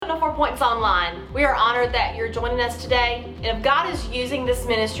Welcome to 4 Points Online. We are honored that you're joining us today. And if God is using this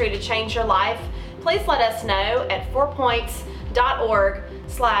ministry to change your life, please let us know at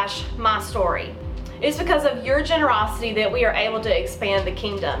 4points.org/mystory. It's because of your generosity that we are able to expand the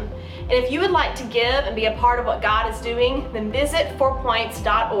kingdom. And if you would like to give and be a part of what God is doing, then visit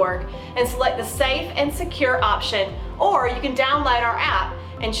 4points.org and select the safe and secure option, or you can download our app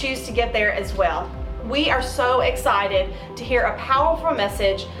and choose to give there as well. We are so excited to hear a powerful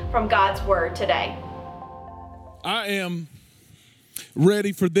message from God's Word today. I am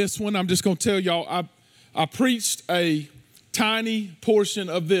ready for this one. I'm just going to tell y'all, I preached a tiny portion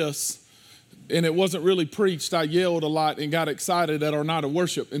of this, and it wasn't really preached. I yelled a lot and got excited at our night of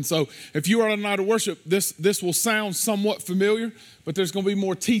worship. And so if you are on a night of worship, this will sound somewhat familiar, but there's going to be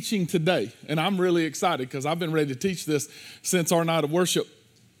more teaching today. And I'm really excited because I've been ready to teach this since our night of worship.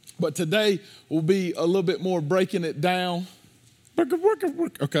 But today will be a little bit more breaking it down.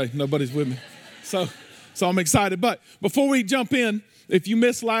 Okay, nobody's with me. So I'm excited. But before we jump in, if you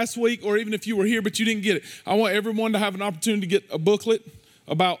missed last week, or even if you were here but you didn't get it, I want everyone to have an opportunity to get a booklet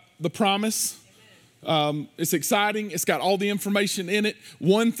about the promise. It's exciting. It's got all the information in it.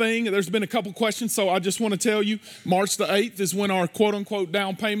 One thing, there's been a couple questions, so I just want to tell you, March the 8th is when our quote-unquote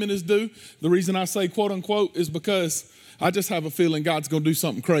down payment is due. The reason I say quote-unquote is because I just have a feeling God's going to do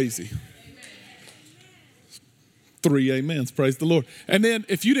something crazy. Amen. 3 amens, praise the Lord. And then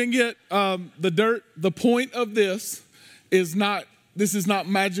if you didn't get the dirt, the point of this is not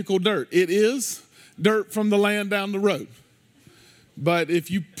magical dirt. It is dirt from the land down the road. But if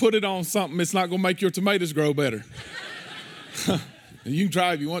you put it on something, it's not going to make your tomatoes grow better. You can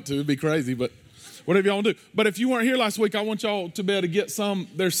try if you want to. It'd be crazy, but whatever y'all want to do. But if you weren't here last week, I want y'all to be able to get some.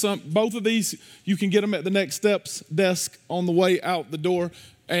 Both of these, you can get them at the Next Steps desk on the way out the door.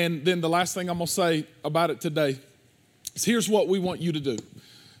 And then the last thing I'm going to say about it today is here's what we want you to do.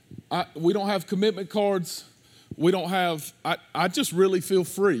 We don't have commitment cards. We don't have, I just really feel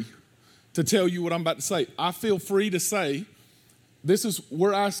free to tell you what I'm about to say. I feel free to say,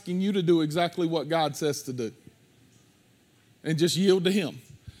 we're asking you to do exactly what God says to do. And just yield to Him.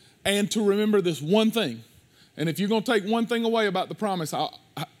 And to remember this one thing. And if you're going to take one thing away about the promise,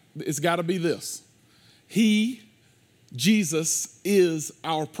 it's got to be this. Jesus is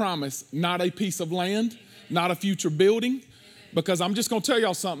our promise, not a piece of land, not a future building. Because I'm just going to tell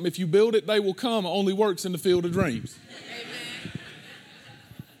y'all something. If you build it, they will come. Only works in the field of dreams.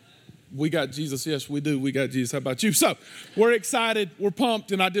 We got Jesus. Yes, we do. We got Jesus. How about you? So we're excited. We're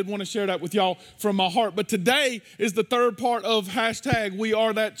pumped. And I did want to share that with y'all from my heart. But today is the third part of hashtag We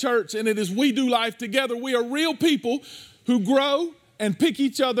Are That Church. And it is We Do Life Together. We are real people who grow and pick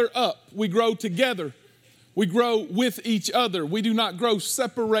each other up. We grow together. We grow with each other. We do not grow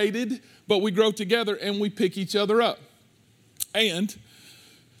separated, but we grow together and we pick each other up. And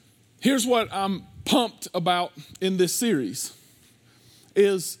here's what I'm pumped about in this series.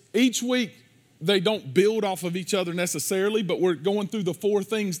 Is each week they don't build off of each other necessarily, but we're going through the 4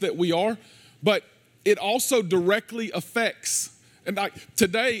 things that we are. But it also directly affects, and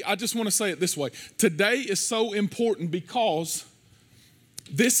today, I just want to say it this way. Today is so important because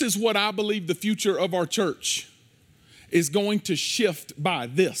this is what I believe the future of our church is going to shift by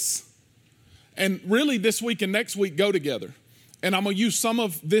this. And really this week and next week go together. And I'm going to use some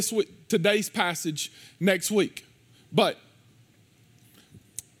of today's passage next week. But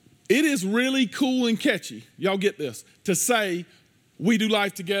it is really cool and catchy, y'all get this, to say we do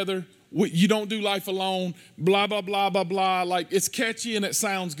life together, you don't do life alone, blah, blah, blah, blah, blah. Like, it's catchy and it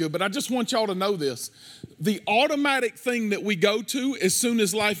sounds good, but I just want y'all to know this. The automatic thing that we go to as soon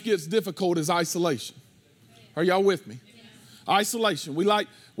as life gets difficult is isolation. Are y'all with me? Yes. Isolation. We like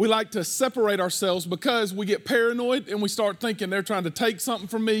to separate ourselves because we get paranoid and we start thinking they're trying to take something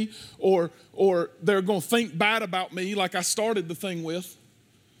from me or they're going to think bad about me like I started the thing with.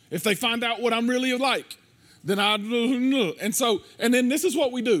 If they find out what I'm really like, then and then this is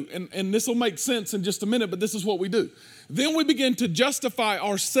what we do, and this will make sense in just a minute, but this is what we do. Then we begin to justify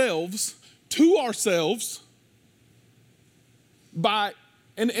ourselves to ourselves by,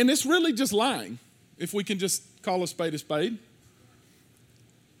 and it's really just lying, if we can just call a spade a spade.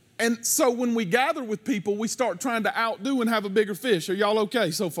 And so when we gather with people, we start trying to outdo and have a bigger fish. Are y'all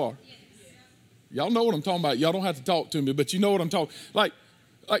okay so far? Yes. Y'all know what I'm talking about. Y'all don't have to talk to me, but you know what I'm talking.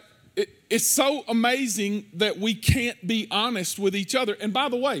 It's so amazing that we can't be honest with each other. And by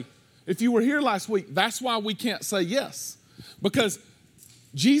the way, if you were here last week, that's why we can't say yes. Because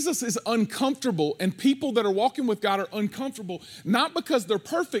Jesus is uncomfortable, and people that are walking with God are uncomfortable, not because they're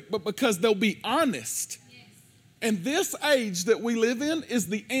perfect, but because they'll be honest. Yes. And this age that we live in is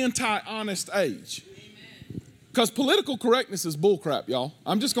the anti-honest age. Amen. Because political correctness is bullcrap, y'all.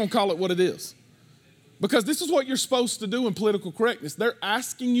 I'm just going to call it what it is. Because this is what you're supposed to do in political correctness. They're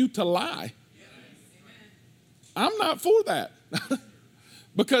asking you to lie. I'm not for that.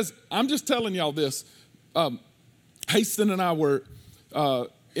 Because I'm just telling y'all this. Haston and I were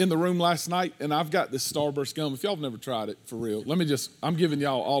in the room last night, and I've got this Starburst gum. If y'all have never tried it, for real, I'm giving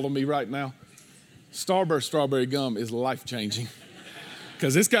y'all all of me right now. Starburst strawberry gum is life-changing.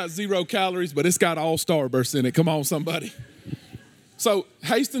 Because it's got 0 calories, but it's got all Starburst in it. Come on, somebody. So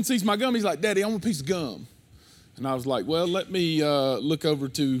Haston sees my gum. He's like, Daddy, I want a piece of gum. And I was like, well, let me look over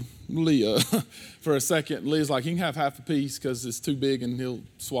to Leah for a second. And Leah's like, he can have half a piece because it's too big and he'll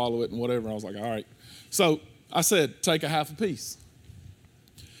swallow it and whatever. I was like, all right. So I said, take a half a piece.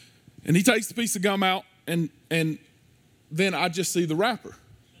 And he takes the piece of gum out, and then I just see the wrapper,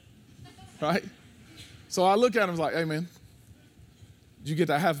 right? So I look at him and was like, hey, man, did you get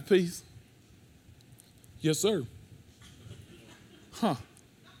that half a piece? Yes, sir. Huh.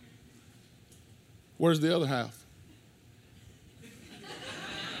 Where's the other half?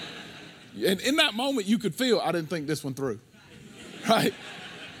 And in that moment, you could feel I didn't think this one through, right?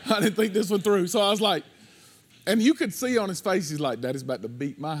 I didn't think this one through. So I was like, and you could see on his face, he's like, Daddy's about to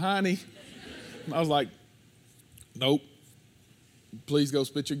beat my hiney. And I was like, nope. Please go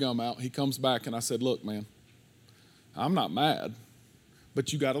spit your gum out. He comes back, and I said, look, man, I'm not mad,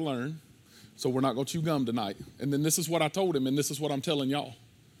 but you got to learn. So we're not going to chew gum tonight. And then this is what I told him, and this is what I'm telling y'all.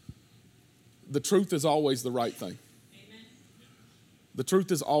 The truth is always the right thing. Amen. The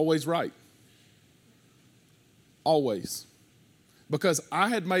truth is always right. Always. Because I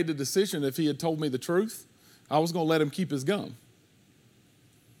had made a decision, if he had told me the truth, I was going to let him keep his gum.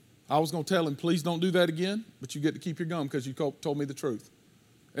 I was going to tell him, please don't do that again, but you get to keep your gum because you told me the truth.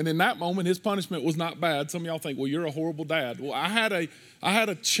 And in that moment, his punishment was not bad. Some of y'all think, well, you're a horrible dad. Well, I had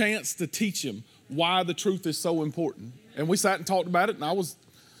a chance to teach him why the truth is so important. And we sat and talked about it, and I was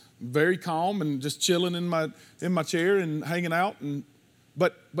very calm and just chilling in my chair and hanging out.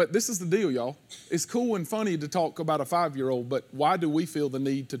 But this is the deal, y'all. It's cool and funny to talk about a 5-year-old, but why do we feel the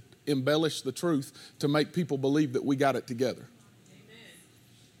need to embellish the truth to make people believe that we got it together? Amen.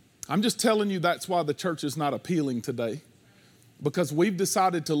 I'm just telling you that's why the church is not appealing today. Because we've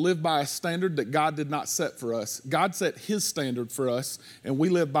decided to live by a standard that God did not set for us. God set his standard for us, and we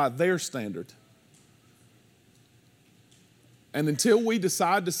live by their standard. And until we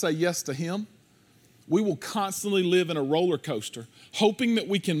decide to say yes to him, we will constantly live in a roller coaster, hoping that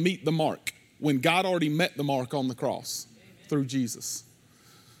we can meet the mark when God already met the mark on the cross through Jesus.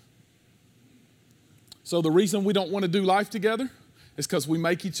 So the reason we don't want to do life together is because we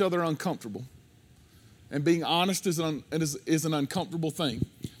make each other uncomfortable. And being honest is an uncomfortable thing.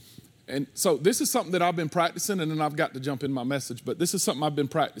 And so this is something that I've been practicing, and then I've got to jump in my message, but this is something I've been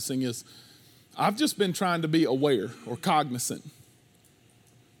practicing is I've just been trying to be aware or cognizant,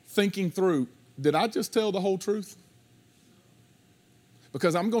 thinking through, did I just tell the whole truth?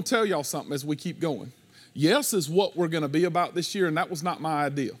 Because I'm going to tell y'all something as we keep going. Yes is what we're going to be about this year, and that was not my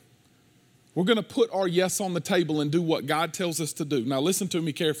idea. We're going to put our yes on the table and do what God tells us to do. Now listen to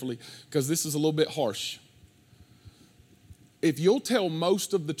me carefully, because this is a little bit harsh. If you'll tell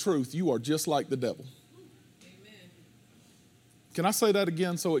most of the truth, you are just like the devil. Amen. Can I say that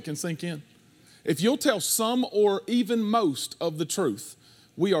again so it can sink in? If you'll tell some or even most of the truth,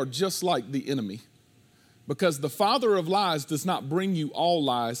 we are just like the enemy. Because the father of lies does not bring you all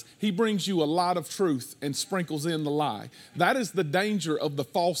lies. He brings you a lot of truth and sprinkles in the lie. That is the danger of the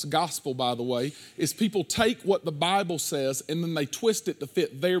false gospel, by the way, is people take what the Bible says and then they twist it to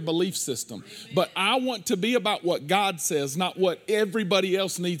fit their belief system. But I want to be about what God says, not what everybody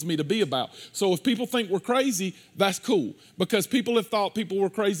else needs me to be about. So if people think we're crazy, that's cool. Because people have thought people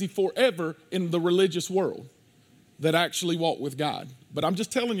were crazy forever in the religious world that actually walk with God. But I'm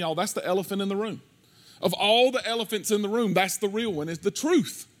just telling y'all, that's the elephant in the room. Of all the elephants in the room, that's the real one, is the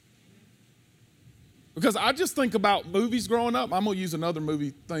truth. Because I just think about movies growing up. I'm going to use another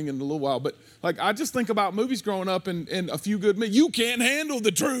movie thing in a little while. But like I just think about movies growing up and A Few Good Men. You can't handle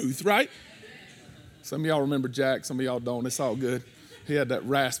the truth, right? Some of y'all remember Jack. Some of y'all don't. It's all good. He had that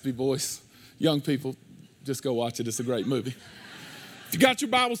raspy voice. Young people, just go watch it. It's a great movie. If you got your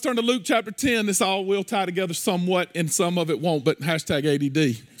Bibles, turn to Luke chapter 10. This all will tie together somewhat and some of it won't, but hashtag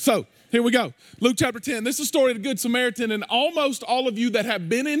ADD. So here we go. Luke chapter 10. This is the story of the Good Samaritan, and almost all of you that have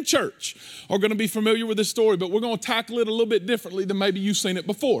been in church are going to be familiar with this story, but we're going to tackle it a little bit differently than maybe you've seen it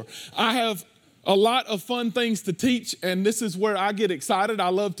before. I have a lot of fun things to teach, and this is where I get excited. I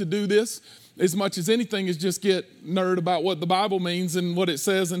love to do this as much as anything is just get nerd about what the Bible means and what it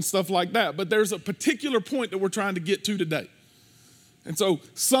says and stuff like that. But there's a particular point that we're trying to get to today. And so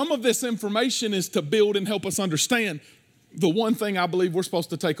some of this information is to build and help us understand the one thing I believe we're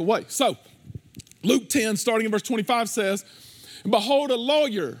supposed to take away. So Luke 10, starting in verse 25 says, behold, a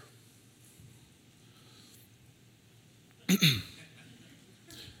lawyer.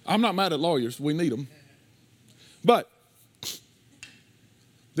 I'm not mad at lawyers. We need them. But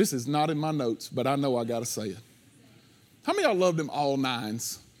this is not in my notes, but I know I got to say it. How many of y'all love them all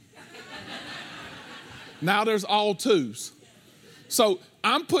nines? Now there's all twos. So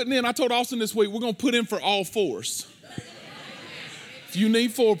I'm putting in, I told Austin this week, we're going to put in for all fours. If you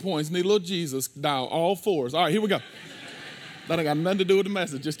need 4 points, need a little Jesus, dial all fours. All right, here we go. That ain't got nothing to do with the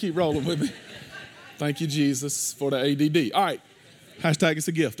message. Just keep rolling with me. Thank you, Jesus, for the ADD. All right. Hashtag it's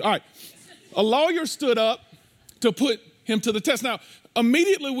a gift. All right. A lawyer stood up to put him to the test. Now,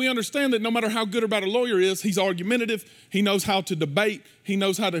 immediately we understand that no matter how good or bad a lawyer is, he's argumentative. He knows how to debate. He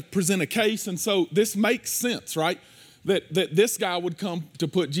knows how to present a case. And so this makes sense, right? That this guy would come to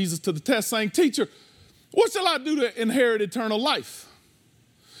put Jesus to the test saying, teacher, what shall I do to inherit eternal life?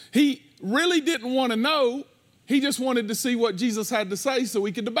 He really didn't want to know. He just wanted to see what Jesus had to say so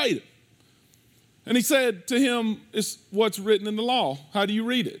we could debate it. And he said to him, it's what's written in the law. How do you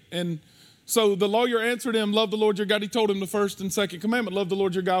read it? And so the lawyer answered him, love the Lord your God. He told him the first and second commandment, love the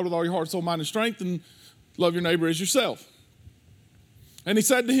Lord your God with all your heart, soul, mind, and strength, and love your neighbor as yourself. And he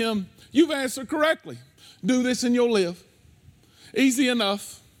said to him, you've answered correctly. Do this and you'll live. Easy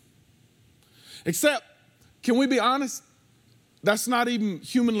enough. Except, can we be honest? That's not even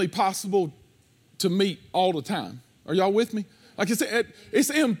humanly possible to meet all the time. Are y'all with me? Like I said,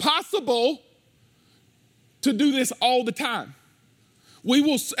 it's impossible to do this all the time. We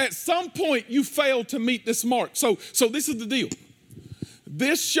will, at some point, you fail to meet this mark. So this is the deal.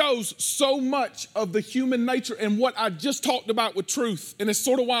 This shows so much of the human nature and what I just talked about with truth, and it's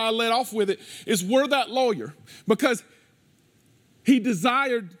sort of why I led off with it, is we're that lawyer because he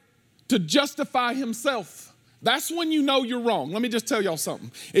desired to justify himself. That's when you know you're wrong. Let me just tell y'all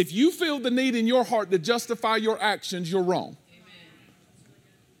something. If you feel the need in your heart to justify your actions, you're wrong.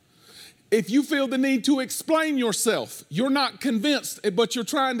 If you feel the need to explain yourself, you're not convinced, but you're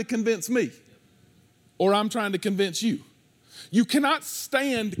trying to convince me, or I'm trying to convince you. You cannot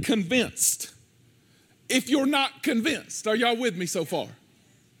stand convinced if you're not convinced. Are y'all with me so far?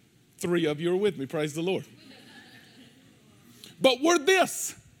 3 of you are with me, praise the Lord. But we're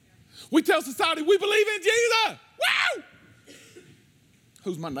this. We tell society we believe in Jesus. Woo!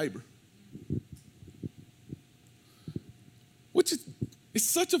 Who's my neighbor? Which is, it's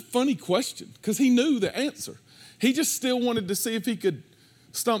such a funny question because he knew the answer. He just still wanted to see if he could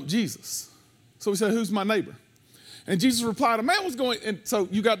stump Jesus. So he said, who's my neighbor? And Jesus replied, a man was going, and so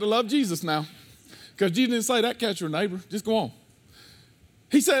you got to love Jesus now because Jesus didn't say that, catch your neighbor. Just go on.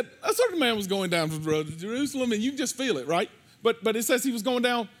 He said, a certain man was going down from the road to Jerusalem, and you can just feel it, right? But it says he was going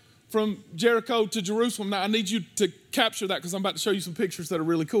down from Jericho to Jerusalem. Now, I need you to capture that because I'm about to show you some pictures that are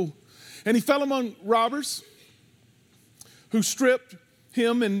really cool. And he fell among robbers who stripped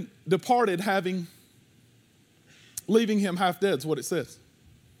him and departed, leaving him half dead, is what it says.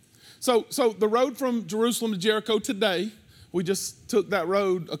 So the road from Jerusalem to Jericho today, we just took that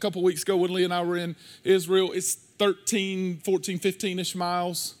road a couple weeks ago when Leah and I were in Israel. It's 13, 14, 15-ish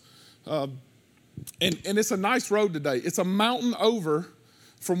miles. And it's a nice road today. It's a mountain over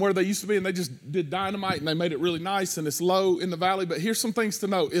from where they used to be, and they just did dynamite, and they made it really nice, and it's low in the valley. But here's some things to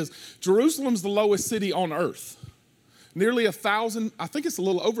know is Jerusalem's the lowest city on earth. Nearly 1,000, I think it's a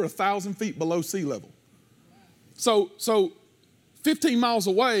little over 1,000 feet below sea level. So 15 miles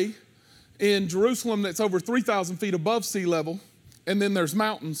away in Jerusalem, that's over 3,000 feet above sea level, and then there's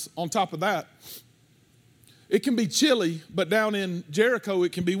mountains on top of that. It can be chilly, but down in Jericho,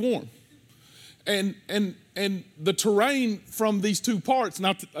 it can be warm. And the terrain from these two parts,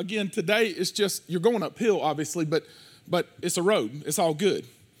 now again, today it's just, you're going uphill, obviously, but it's a road. It's all good.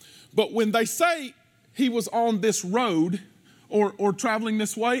 But when they say he was on this road or traveling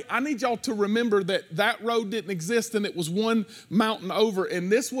this way, I need y'all to remember that road didn't exist and it was one mountain over,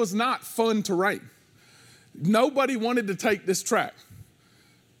 and this was not fun terrain. Nobody wanted to take this track.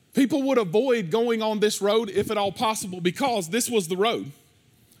 People would avoid going on this road if at all possible because this was the road.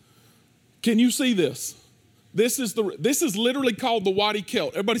 Can you see this? This is literally called the Wadi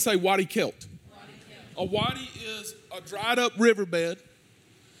Kelt. Everybody say Wadi Kelt. A wadi is a dried up riverbed,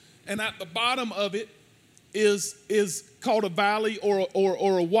 and at the bottom of it is called a valley or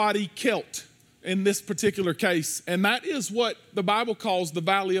a Wadi Kelt in this particular case. And that is what the Bible calls the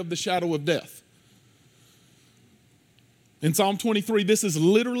valley of the shadow of death. In Psalm 23, this is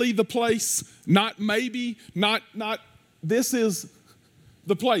literally the place, not maybe, not this is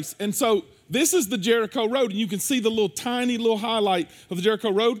the place. And so this is the Jericho Road, and you can see the little tiny little highlight of the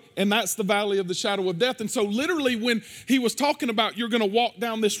Jericho Road, and that's the valley of the shadow of death. And so literally when he was talking about you're going to walk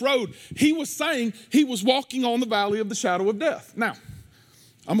down this road, he was saying he was walking on the valley of the shadow of death. Now,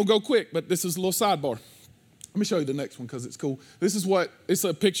 I'm going to go quick, but this is a little sidebar. Let me show you the next one because it's cool. It's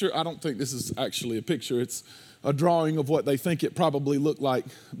a picture. I don't think this is actually a picture. It's a drawing of what they think it probably looked like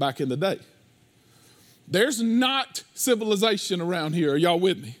back in the day. There's not civilization around here. Are y'all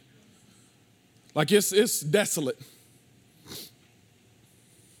with me? Like it's desolate.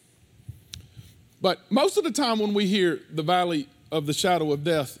 But most of the time when we hear the valley of the shadow of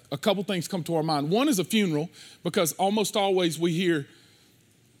death, a couple things come to our mind. One is a funeral, because almost always we hear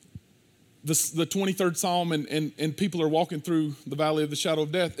the 23rd Psalm and people are walking through the valley of the shadow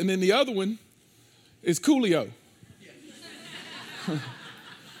of death. And then the other one is Coolio.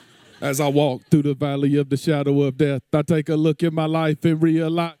 As I walk through the valley of the shadow of death, I take a look at my life and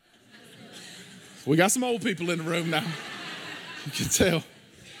realize. We got some old people in the room now. You can tell.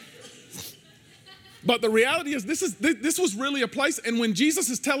 But the reality is this was really a place. And when Jesus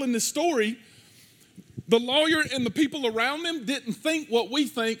is telling this story, the lawyer and the people around them didn't think what we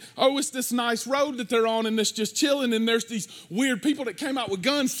think. Oh, it's this nice road that they're on and it's just chilling. And there's these weird people that came out with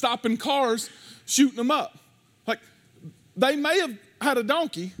guns, stopping cars, shooting them up. Like, they may have had a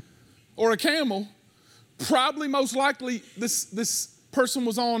donkey or a camel. Probably most likely this person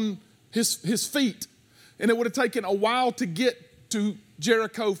was on his feet, and it would have taken a while to get to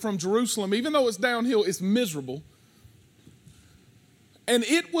Jericho from Jerusalem. Even though it's downhill, it's miserable. And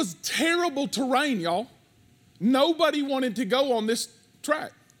it was terrible terrain, y'all. Nobody wanted to go on this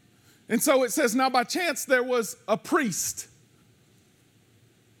track. And so it says, now by chance there was a priest.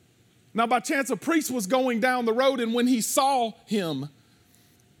 Now by chance a priest was going down the road, and when he saw him,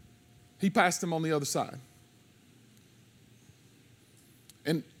 he passed him on the other side.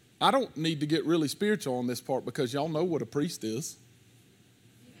 And I don't need to get really spiritual on this part because y'all know what a priest is.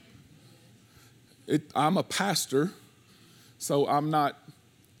 I'm a pastor, so I'm not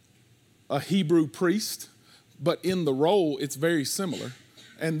a Hebrew priest, but in the role, it's very similar.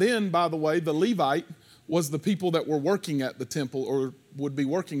 And then, by the way, the Levite was the people that were working at the temple or would be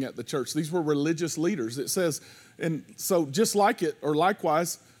working at the church. These were religious leaders. It says, and so just like it, or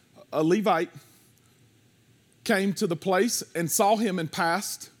likewise, a Levite came to the place and saw him and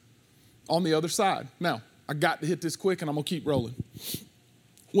passed on the other side. Now, I got to hit this quick and I'm going to keep rolling.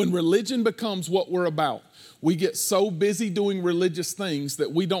 When religion becomes what we're about, we get so busy doing religious things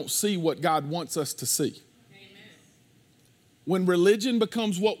that we don't see what God wants us to see. Amen. When religion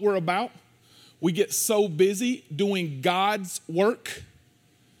becomes what we're about, we get so busy doing God's work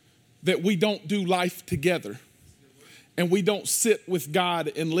that we don't do life together. And we don't sit with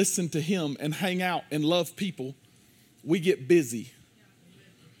God and listen to Him and hang out and love people. We get busy.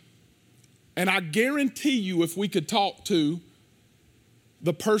 And I guarantee you, if we could talk to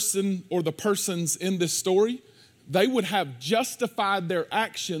the person or the persons in this story, they would have justified their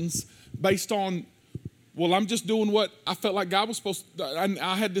actions based on, well, I'm just doing what I felt like God was supposed to.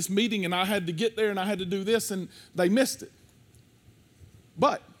 I had this meeting and I had to get there and I had to do this, and they missed it.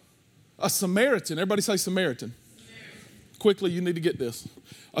 But a Samaritan, everybody say Samaritan. Quickly, you need to get this.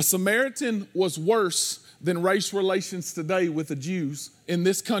 A Samaritan was worse than race relations today with the Jews in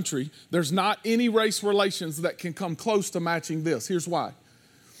this country. There's not any race relations that can come close to matching this. Here's why.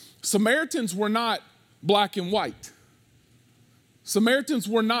 Samaritans were not black and white. Samaritans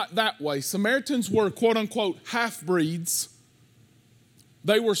were not that way. Samaritans were, quote unquote, half-breeds.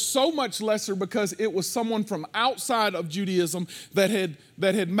 They were so much lesser because it was someone from outside of Judaism that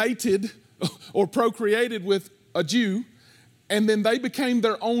had mated or procreated with a Jew. And then they became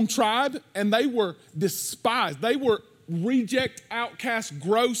their own tribe, and they were despised. They were reject, outcast,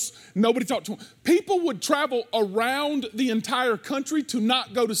 gross. Nobody talked to them. People would travel around the entire country to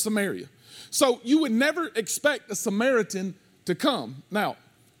not go to Samaria. So you would never expect a Samaritan to come. Now,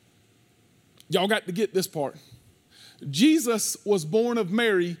 y'all got to get this part. Jesus was born of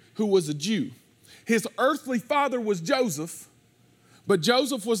Mary, who was a Jew. His earthly father was Joseph, but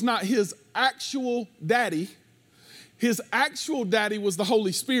Joseph was not his actual daddy. His actual daddy was the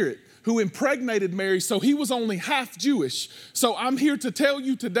Holy Spirit, who impregnated Mary, so he was only half Jewish. So I'm here to tell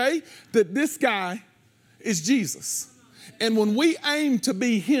you today that this guy is Jesus. And when we aim to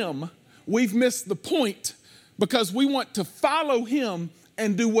be him, we've missed the point because we want to follow him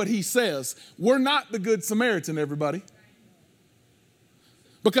and do what he says. We're not the Good Samaritan, everybody.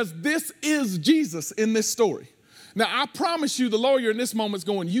 Because this is Jesus in this story. Now, I promise you the lawyer in this moment is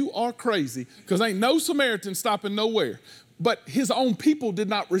going, you are crazy, because ain't no Samaritan stopping nowhere. But his own people did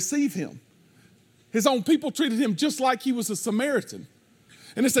not receive him. His own people treated him just like he was a Samaritan.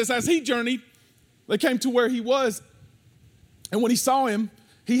 And it says, as he journeyed, they came to where he was. And when he saw him,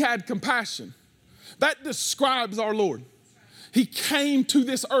 he had compassion. That describes our Lord. He came to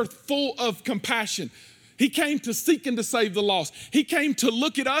this earth full of compassion. He came to seek and to save the lost. He came to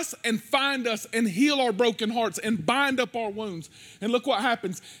look at us and find us and heal our broken hearts and bind up our wounds. And look what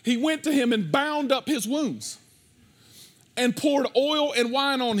happens. He went to him and bound up his wounds and poured oil and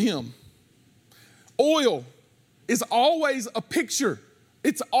wine on him. Oil is always a picture.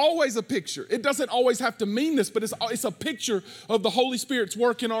 It's always a picture. It doesn't always have to mean this, but it's a picture of the Holy Spirit's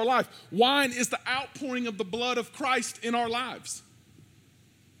work in our life. Wine is the outpouring of the blood of Christ in our lives.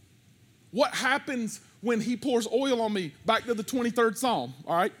 What happens when he pours oil on me? Back to the 23rd Psalm,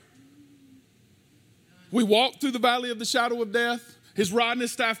 all right? We walk through the valley of the shadow of death. His rod and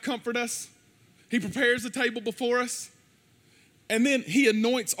his staff comfort us. He prepares the table before us. And then he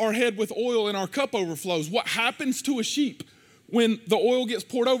anoints our head with oil and our cup overflows. What happens to a sheep when the oil gets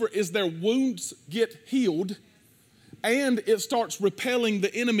poured over is their wounds get healed and it starts repelling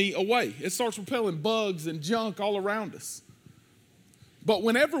the enemy away. It starts repelling bugs and junk all around us. But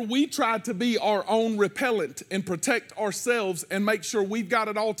whenever we try to be our own repellent and protect ourselves and make sure we've got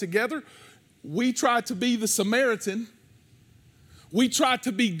it all together, we try to be the Samaritan. We try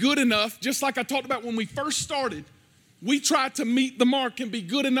to be good enough, just like I talked about when we first started. We try to meet the mark and be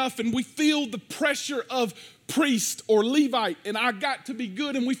good enough, and we feel the pressure of priest or Levite, and I got to be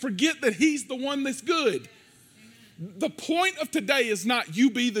good, and we forget that he's the one that's good. The point of today is not you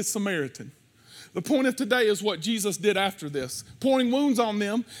be the Samaritan. The point of today is what Jesus did after this, pouring wounds on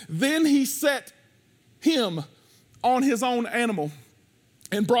them. Then he set him on his own animal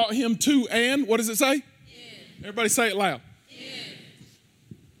and brought him to, and what does it say? Everybody say it loud.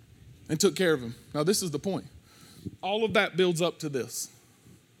 And took care of him. Now this is the point. All of that builds up to this.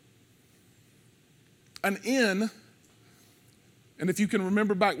 An inn, and if you can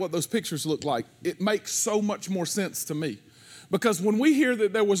remember back what those pictures look like, it makes so much more sense to me. Because when we hear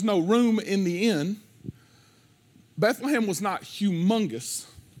that there was no room in the inn, Bethlehem was not humongous,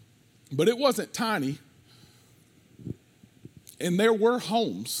 but it wasn't tiny. And there were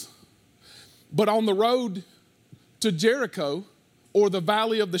homes. But on the road to Jericho or the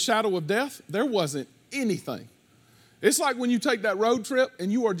valley of the shadow of death, there wasn't anything. It's like when you take that road trip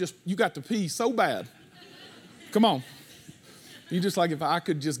and you got to pee so bad. Come on. You just like, if I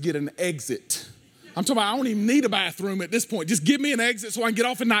could just get an exit. I'm talking about I don't even need a bathroom at this point. Just give me an exit so I can get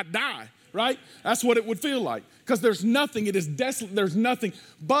off and not die, right? That's what it would feel like. Because there's nothing. It is desolate. There's nothing.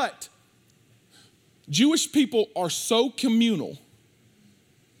 But Jewish people are so communal.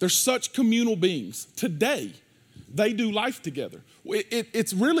 They're such communal beings. Today, they do life together.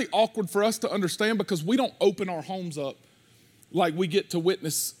 It's really awkward for us to understand because we don't open our homes up like we get to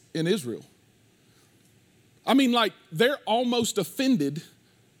witness in Israel. I mean, like, they're almost offended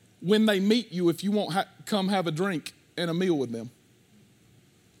when they meet you if you won't come have a drink and a meal with them.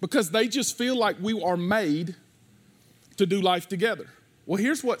 Because they just feel like we are made to do life together. Well,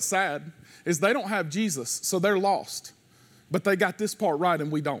 here's what's sad, is they don't have Jesus, so they're lost. But they got this part right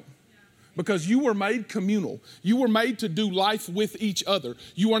and we don't. Because you were made communal. You were made to do life with each other.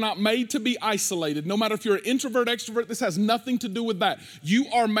 You are not made to be isolated. No matter if you're an introvert, extrovert, this has nothing to do with that. You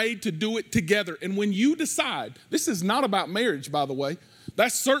are made to do it together. And when you decide, this is not about marriage, by the way.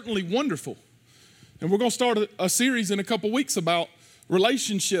 That's certainly wonderful. And we're going to start a series in a couple weeks about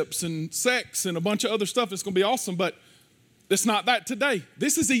relationships and sex and a bunch of other stuff. It's going to be awesome, but it's not that today.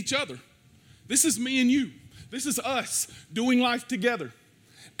 This is each other. This is me and you. This is us doing life together.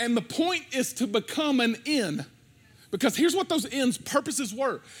 And the point is to become an inn. Because here's what those inns' purposes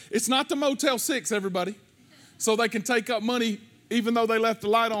were. It's not the Motel 6, everybody. So they can take up money even though they left the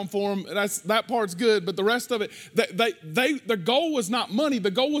light on for them. That part's good, but the rest of it, the goal was not money.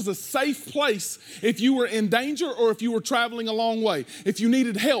 The goal was a safe place if you were in danger or if you were traveling a long way. If you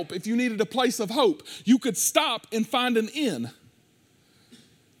needed help, if you needed a place of hope, you could stop and find an inn.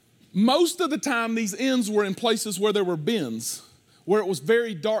 Most of the time, these inns were in places where there were bins, where it was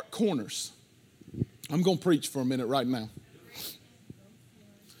very dark corners. I'm going to preach for a minute right now.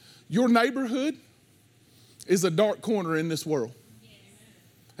 Your neighborhood is a dark corner in this world.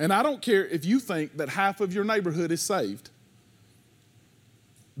 And I don't care if you think that half of your neighborhood is saved.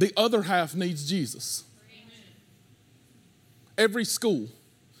 The other half needs Jesus. Every school,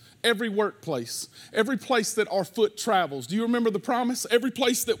 every workplace, every place that our foot travels. Do you remember the promise? Every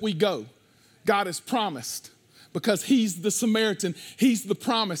place that we go, God has promised. Because he's the Samaritan, he's the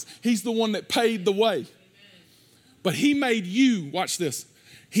promise, he's the one that paid the way. But he made you, watch this,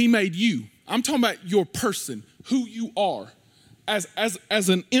 he made you. I'm talking about your person, who you are, as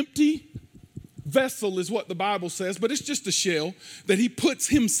an empty vessel is what the Bible says, but it's just a shell that he puts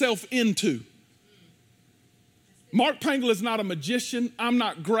himself into. Mark Pangel is not a magician. I'm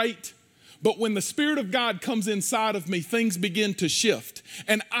not great. But when the Spirit of God comes inside of me, things begin to shift.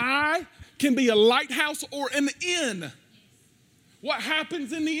 And I can be a lighthouse or an inn. What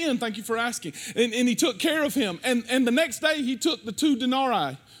happens in the end? Thank you for asking. And he took care of him. And the next day he took the 2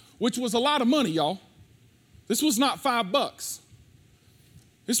 denarii, which was a lot of money, y'all. This was not $5.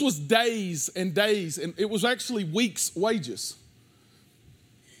 This was days and days, and it was actually weeks' wages.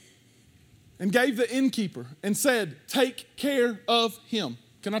 And gave the innkeeper and said, take care of him.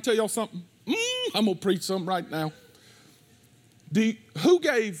 Can I tell y'all something? I'm going to preach something right now. Who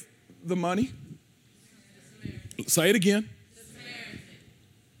gave the money? Say it again.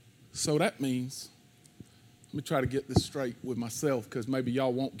 So that means, let me try to get this straight with myself because maybe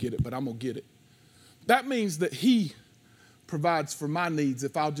y'all won't get it, but I'm going to get it. That means that he provides for my needs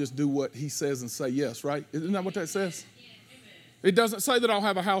if I'll just do what he says and say yes, right? Isn't that what that says? It doesn't say that I'll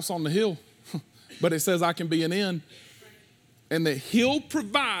have a house on the hill, but it says I can be an inn and that he'll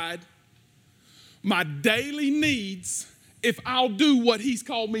provide my daily needs if I'll do what he's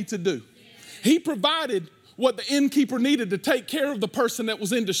called me to do. He provided what the innkeeper needed to take care of the person that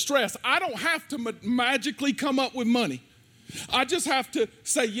was in distress. I don't have to magically come up with money. I just have to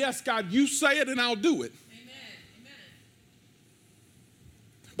say, yes, God, you say it and I'll do it. Amen.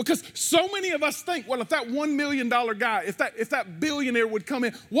 Because so many of us think, well, if that $1 million guy, if that billionaire would come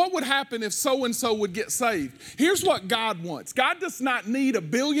in, what would happen if so-and-so would get saved? Here's what God wants. God does not need a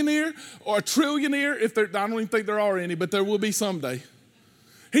billionaire or a trillionaire. I don't even think there are any, but there will be someday.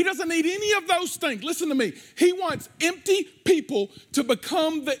 He doesn't need any of those things. Listen to me. He wants empty people to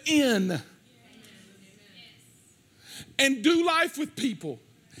become the inn and do life with people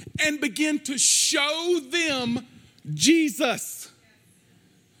and begin to show them Jesus.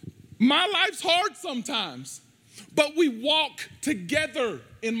 My life's hard sometimes, but we walk together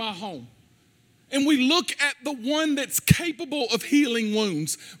in my home. And we look at the one that's capable of healing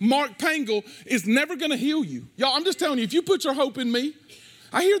wounds. Mark Pangel is never going to heal you. Y'all, I'm just telling you, if you put your hope in me,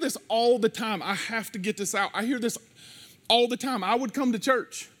 I hear this all the time. I have to get this out. I hear this all the time. I would come to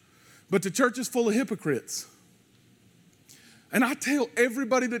church, but the church is full of hypocrites. And I tell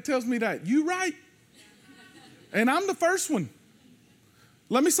everybody that tells me that, you right. And I'm the first one.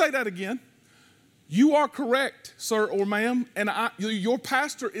 Let me say that again. You are correct, sir or ma'am, and your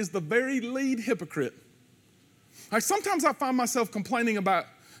pastor is the very lead hypocrite. Like sometimes I find myself complaining about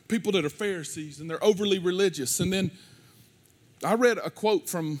people that are Pharisees and they're overly religious. And then I read a quote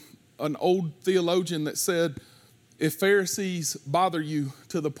from an old theologian that said, if Pharisees bother you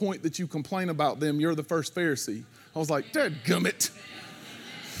to the point that you complain about them, you're the first Pharisee. I was like, dadgummit.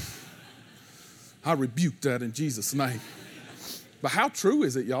 I rebuke that in Jesus' name. But how true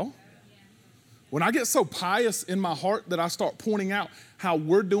is it, y'all? When I get so pious in my heart that I start pointing out how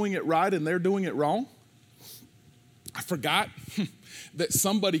we're doing it right and they're doing it wrong, I forgot that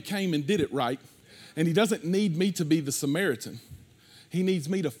somebody came and did it right, and he doesn't need me to be the Samaritan. He needs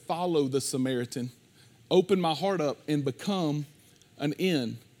me to follow the Samaritan, open my heart up, and become an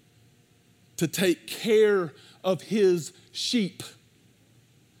inn to take care of his sheep.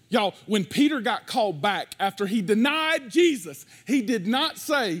 Y'all, when Peter got called back after he denied Jesus, he did not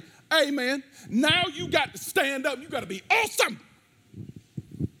say, hey man, now you got to stand up. You got to be awesome.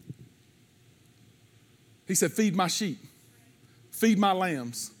 He said, feed my sheep, feed my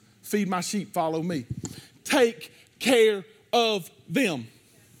lambs, feed my sheep, follow me. Take care of them.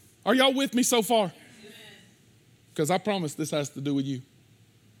 Are y'all with me so far? Because I promise this has to do with you.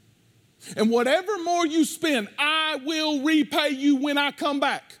 And whatever more you spend, I will repay you when I come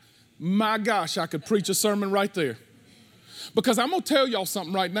back. My gosh, I could preach a sermon right there. Because I'm going to tell y'all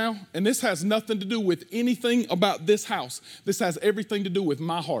something right now, and this has nothing to do with anything about this house. This has everything to do with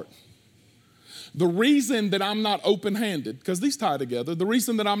my heart. The reason that I'm not open-handed, because these tie together, the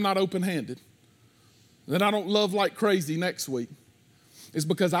reason that I'm not open-handed, that I don't love like crazy next week, is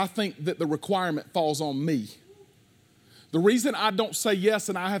because I think that the requirement falls on me. The reason I don't say yes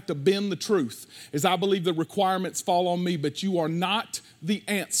and I have to bend the truth is I believe the requirements fall on me, but you are not the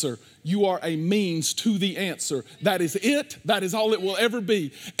answer. You are a means to the answer. That is it. That is all it will ever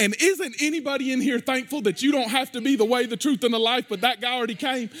be. And isn't anybody in here thankful that you don't have to be the way, the truth, and the life, but that guy already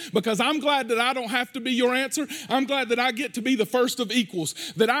came? Because I'm glad that I don't have to be your answer. I'm glad that I get to be the first of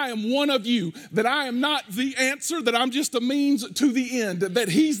equals, that I am one of you, that I am not the answer, that I'm just a means to the end, that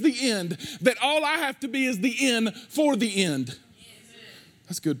he's the end, that all I have to be is the end for the end.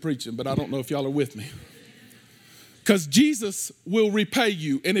 That's good preaching, but I don't know if y'all are with me. Because Jesus will repay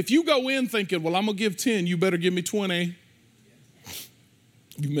you. And if you go in thinking, well, I'm going to give 10, you better give me 20.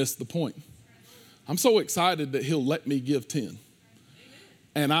 You missed the point. I'm so excited that he'll let me give 10.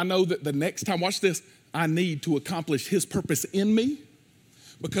 And I know that the next time, watch this, I need to accomplish his purpose in me,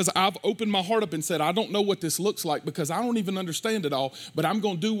 because I've opened my heart up and said, I don't know what this looks like because I don't even understand it all, but I'm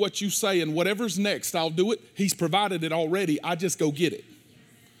going to do what you say, and whatever's next, I'll do it. He's provided it already. I just go get it.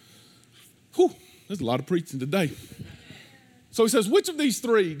 Whew, there's a lot of preaching today. So he says, which of these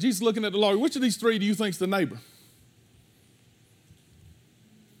three, Jesus looking at the lawyer, which of these three do you think's the neighbor?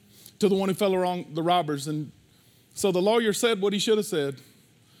 To the one who fell around the robbers. And so the lawyer said what he should have said.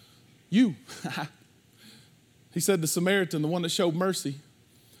 You. He said the Samaritan, the one that showed mercy.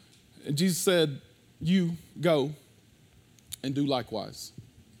 And Jesus said, you go and do likewise.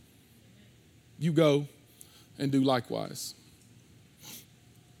 You go and do likewise.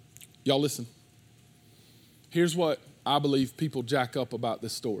 Y'all listen. Here's what I believe people jack up about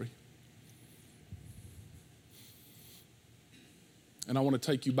this story. And I want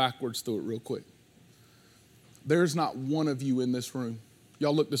to take you backwards through it real quick. There's not one of you in this room.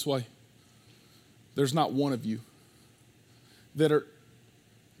 Y'all look this way. There's not one of you that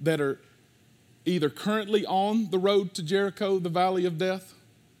are either currently on the road to Jericho, the valley of death,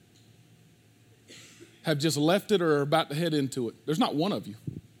 have just left it or are about to head into it. There's not one of you.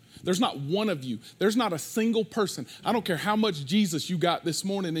 There's not one of you. There's not a single person. I don't care how much Jesus you got this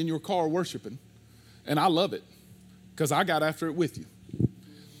morning in your car worshiping, and I love it because I got after it with you.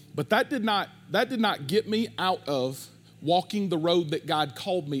 But that did not get me out of walking the road that God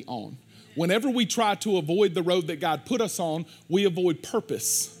called me on. Whenever we try to avoid the road that God put us on, we avoid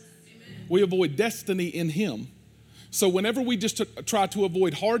purpose. Amen. We avoid destiny in him. So whenever we just try to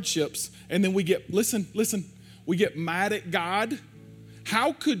avoid hardships and then we get, listen, we get mad at God.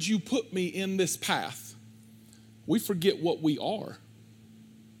 How could you put me in this path? We forget what we are.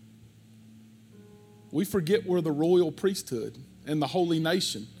 We forget we're the royal priesthood and the holy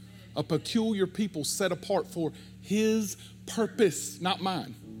nation, a peculiar people set apart for his purpose, not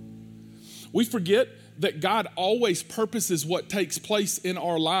mine. We forget that God always purposes what takes place in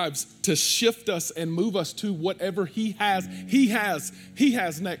our lives to shift us and move us to whatever he has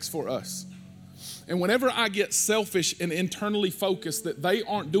next for us. And whenever I get selfish and internally focused that they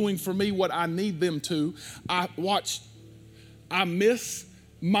aren't doing for me what I need them to, I miss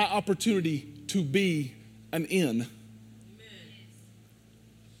my opportunity to be an in.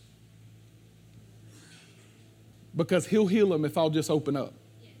 Because he'll heal them if I'll just open up.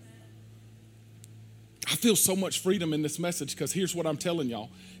 I feel so much freedom in this message because here's what I'm telling y'all.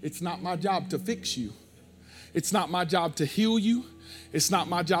 It's not my job to fix you. It's not my job to heal you. It's not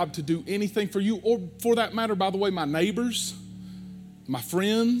my job to do anything for you, or for that matter, by the way, my neighbors, my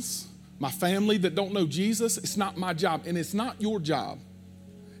friends, my family that don't know Jesus. It's not my job, and it's not your job.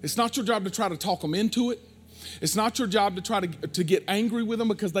 It's not your job to try to talk them into it. It's not your job to try to get angry with them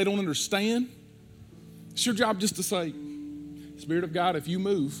because they don't understand. It's your job just to say, Spirit of God, if you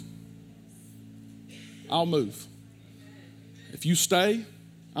move, I'll move. If you stay,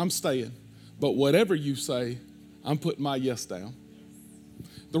 I'm staying. But whatever you say, I'm putting my yes down.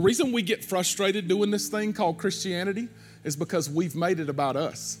 The reason we get frustrated doing this thing called Christianity is because we've made it about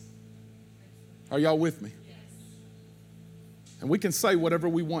us. Are y'all with me? And we can say whatever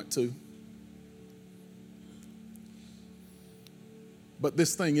we want to. But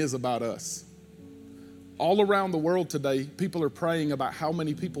this thing is about us. All around the world today, people are praying about how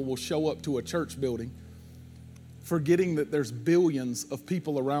many people will show up to a church building, forgetting that there's billions of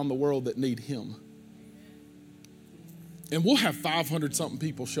people around the world that need him. And we'll have 500 something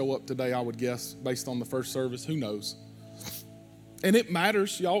people show up today, I would guess, based on the first service. Who knows? And it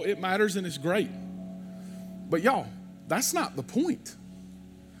matters, y'all. It matters and it's great. But y'all, that's not the point.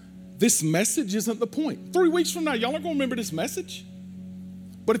 This message isn't the point. 3 weeks from now, y'all are going to remember this message.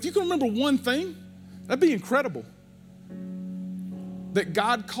 But if you can remember one thing, that'd be incredible. That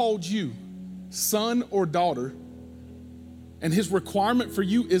God called you son or daughter, and his requirement for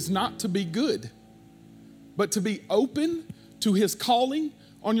you is not to be good, but to be open to his calling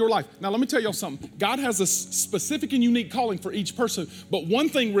on your life. Now, let me tell y'all something. God has a specific and unique calling for each person, but one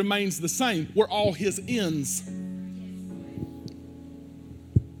thing remains the same. We're all his ends.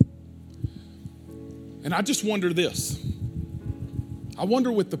 And I just wonder this. I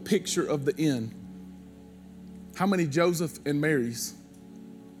wonder with the picture of the end, how many Joseph and Marys,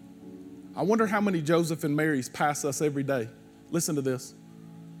 I wonder how many Joseph and Marys pass us every day. Listen to this.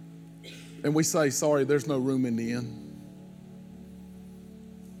 And we say, sorry, there's no room in the inn.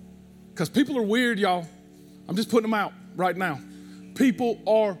 Because people are weird, y'all. I'm just putting them out right now. People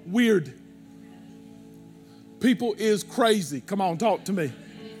are weird. People is crazy. Come on, talk to me.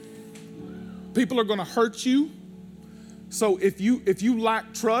 People are going to hurt you. So if you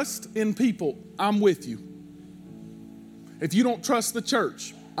lack trust in people, I'm with you. If you don't trust the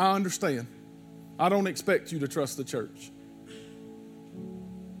church, I understand. I don't expect you to trust the church.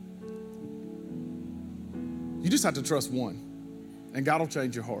 You just have to trust one, and God will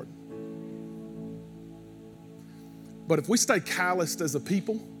change your heart. But if we stay calloused as a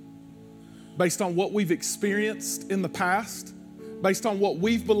people, based on what we've experienced in the past, based on what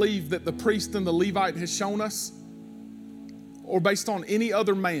we've believed that the priest and the Levite has shown us, or based on any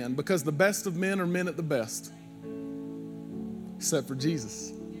other man, because the best of men are men at the best, except for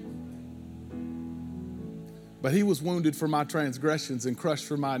Jesus. But he was wounded for my transgressions and crushed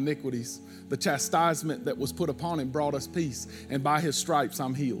for my iniquities. The chastisement that was put upon him brought us peace, and by his stripes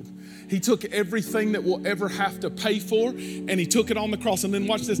I'm healed. He took everything that we'll ever have to pay for, and he took it on the cross. And then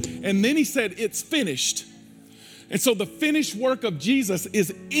watch this. And then he said, it's finished. And so the finished work of Jesus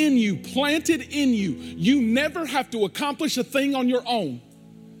is in you, planted in you. You never have to accomplish a thing on your own,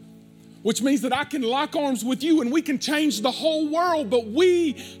 which means that I can lock arms with you and we can change the whole world, but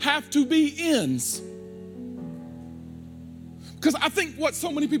we have to be ends. Because I think what so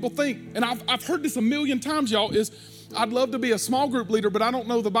many people think, and I've heard this a million times, y'all, is I'd love to be a small group leader, but I don't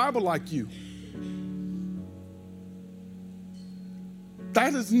know the Bible like you.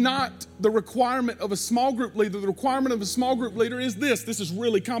 That is not the requirement of a small group leader. The requirement of a small group leader is this. This is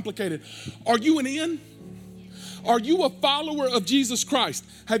really complicated. Are you an in? Are you a follower of Jesus Christ?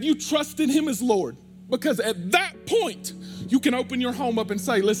 Have you trusted him as Lord? Because at that point, you can open your home up and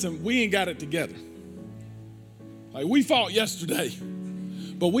say, listen, we ain't got it together. Like, we fought yesterday,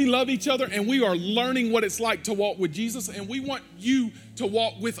 but we love each other and we are learning what it's like to walk with Jesus, and we want you to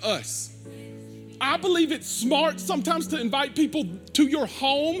walk with us. I believe it's smart sometimes to invite people to your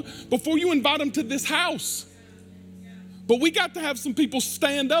home before you invite them to this house. But we got to have some people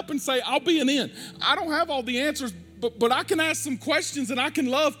stand up and say, I'll be an in. I don't have all the answers, but I can ask some questions and I can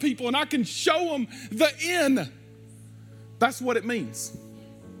love people and I can show them the in. That's what it means.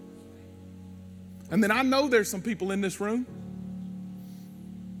 And then I know there's some people in this room,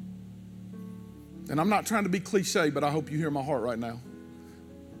 and I'm not trying to be cliche, but I hope you hear my heart right now,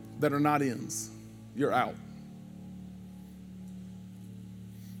 that are not ins. You're out.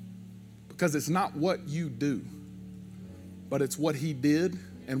 Because it's not what you do, but it's what he did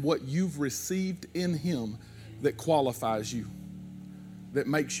and what you've received in him that qualifies you, that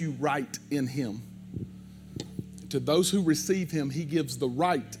makes you right in him. To those who receive him, he gives the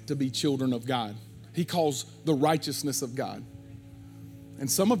right to be children of God. He calls the righteousness of God.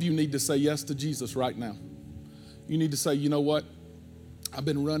 And some of you need to say yes to Jesus right now. You need to say, you know what? I've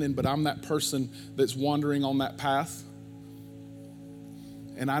been running, but I'm that person that's wandering on that path.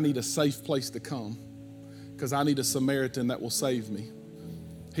 And I need a safe place to come because I need a Samaritan that will save me.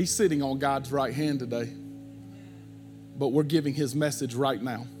 He's sitting on God's right hand today, but we're giving his message right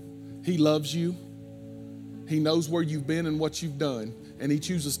now. He loves you. He knows where you've been and what you've done, and he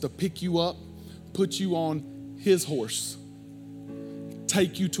chooses to pick you up, put you on his horse,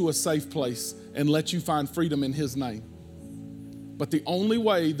 take you to a safe place, and let you find freedom in his name. But the only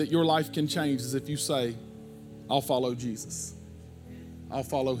way that your life can change is if you say, I'll follow Jesus. I'll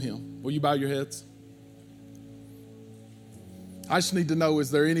follow him. Will you bow your heads? I just need to know,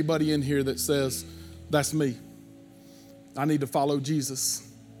 is there anybody in here that says, that's me? I need to follow Jesus.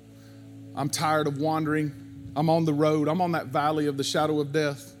 I'm tired of wandering. I'm on the road. I'm on that valley of the shadow of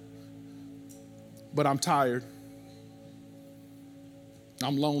death. But I'm tired.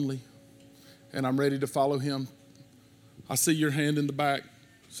 I'm lonely. And I'm ready to follow him. I see your hand in the back.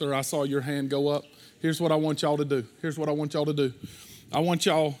 Sir, I saw your hand go up. Here's what I want y'all to do. I want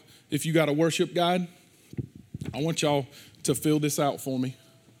y'all, if you got a worship guide, I want y'all to fill this out for me.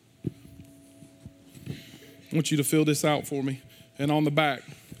 I want you to fill this out for me. And on the back,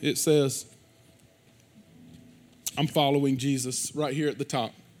 it says, I'm following Jesus right here at the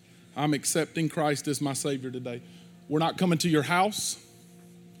top. I'm accepting Christ as my Savior today. We're not coming to your house.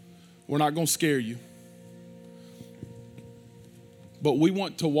 We're not going to scare you. But we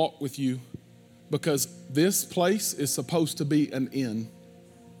want to walk with you because this place is supposed to be an inn.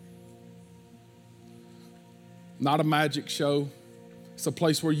 Not a magic show. It's a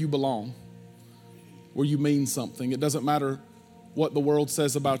place where you belong, where you mean something. It doesn't matter what the world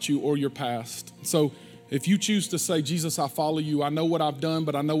says about you or your past. So if you choose to say, Jesus, I follow you. I know what I've done,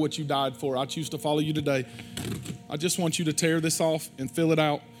 but I know what you died for. I choose to follow you today. I just want you to tear this off and fill it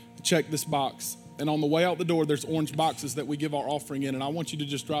out. Check this box. And on the way out the door, there's orange boxes that we give our offering in, and I want you to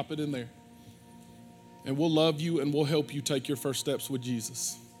just drop it in there. And we'll love you and we'll help you take your first steps with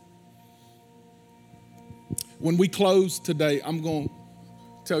Jesus. When we close today, I'm going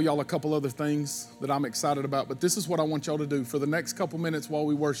tell y'all a couple other things that I'm excited about, but this is what I want y'all to do. For the next couple minutes while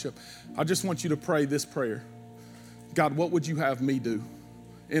we worship, I just want you to pray this prayer. God, what would you have me do?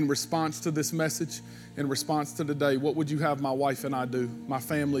 In response to this message, in response to today, what would you have my wife and I do, my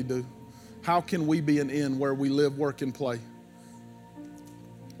family do? How can we be an inn where we live, work, and play?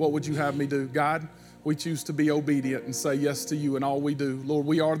 What would you have me do? God, we choose to be obedient and say yes to you in all we do. Lord,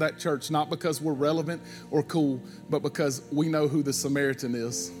 we are that church, not because we're relevant or cool, but because we know who the Samaritan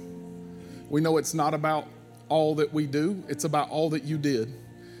is. We know it's not about all that we do, it's about all that you did.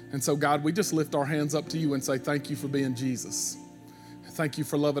 And so, God, we just lift our hands up to you and say thank you for being Jesus. Thank you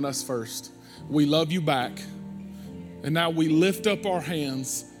for loving us first. We love you back. And now we lift up our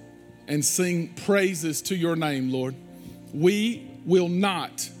hands and sing praises to your name, Lord. We will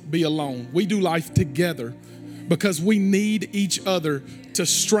not be alone. We do life together because we need each other to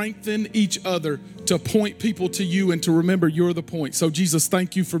strengthen each other, to point people to you and to remember you're the point. So Jesus,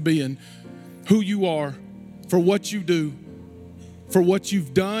 thank you for being who you are, for what you do, for what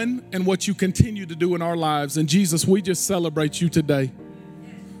you've done and what you continue to do in our lives. And Jesus, we just celebrate you today.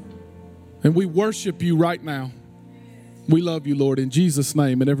 And we worship you right now. We love you, Lord, in Jesus'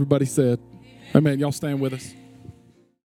 name. And everybody said, amen. Y'all stand with us.